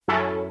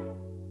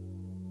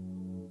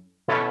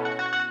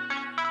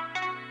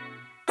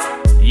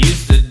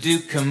do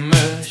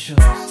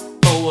commercials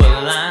for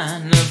a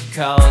line of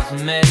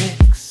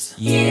cosmetics.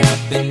 Yeah,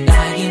 I've been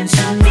dying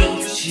to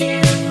meet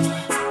you.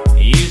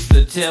 Used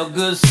to tell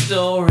good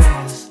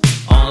stories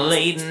on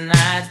late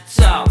night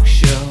talk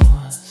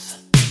shows.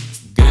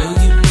 Girl,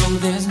 you know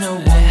there's no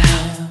one else.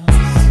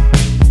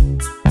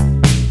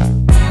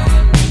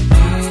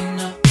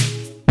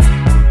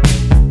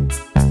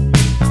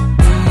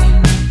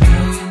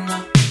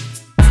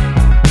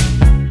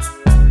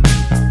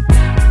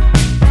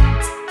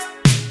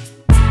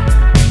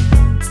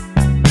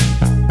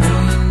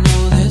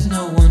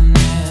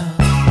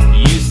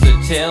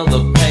 Tell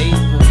the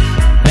papers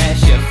that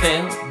you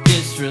felt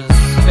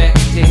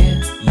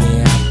disrespected.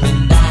 Yeah, I've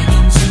been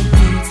dying to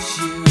meet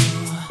you.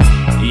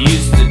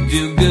 Used to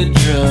do good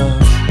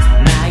drugs,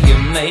 now you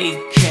make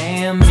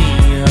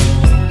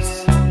cameos.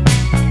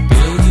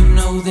 Girl, you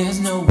know there's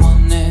no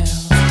one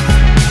else.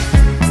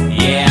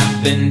 Yeah,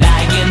 I've been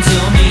dying to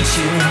meet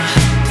you.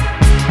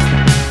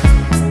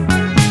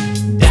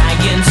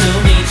 Dying to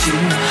meet you.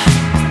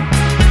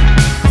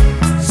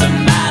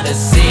 Somebody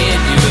said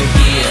you were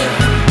here.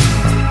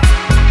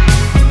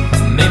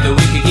 Maybe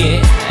we could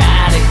get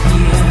out of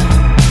here.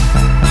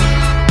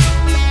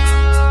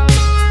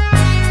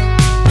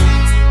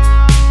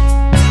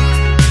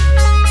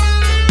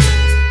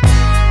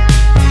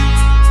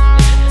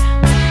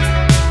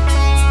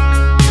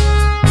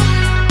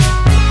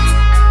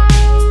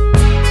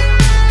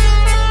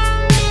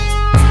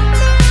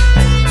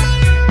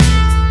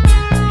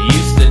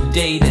 Used to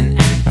date an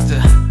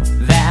actor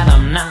that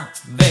I'm not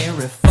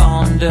very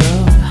fond of.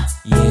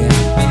 Yeah,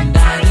 I've been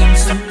dying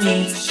to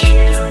meet you.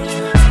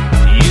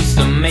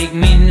 To make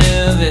me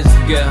nervous,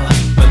 girl,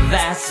 but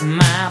that's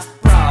my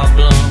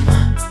problem.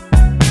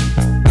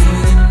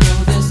 Girl, you know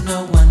there's no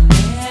one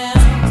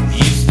else.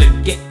 Used to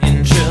get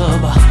in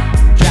trouble,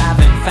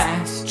 driving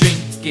fast,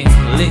 drinking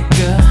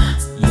liquor.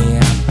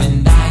 Yeah, I've been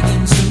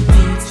dying to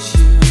meet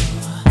you.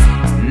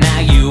 Now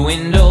you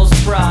Windows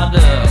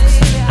products,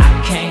 I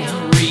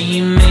can't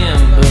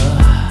remember.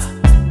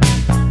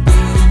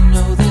 Girl, you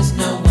know there's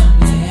no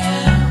one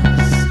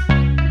else.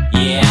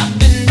 Yeah, I've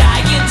been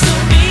dying to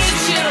meet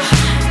you.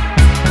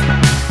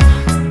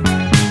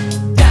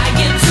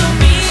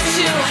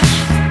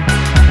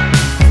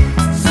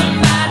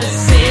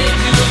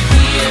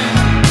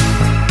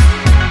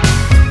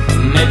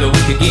 Maybe we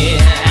could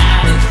get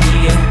out of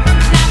here.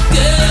 Now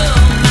girl,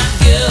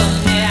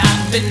 yeah,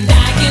 I've been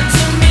dying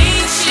to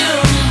meet you.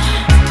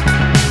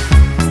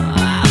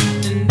 I've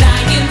been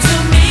dying to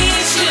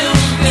meet you,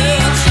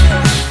 girl.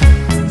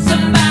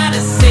 Somebody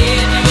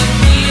said you were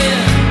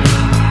here.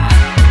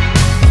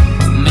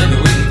 Maybe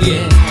we could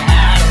get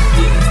out of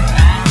here.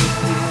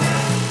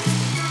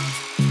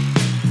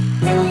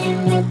 Girl, you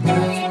know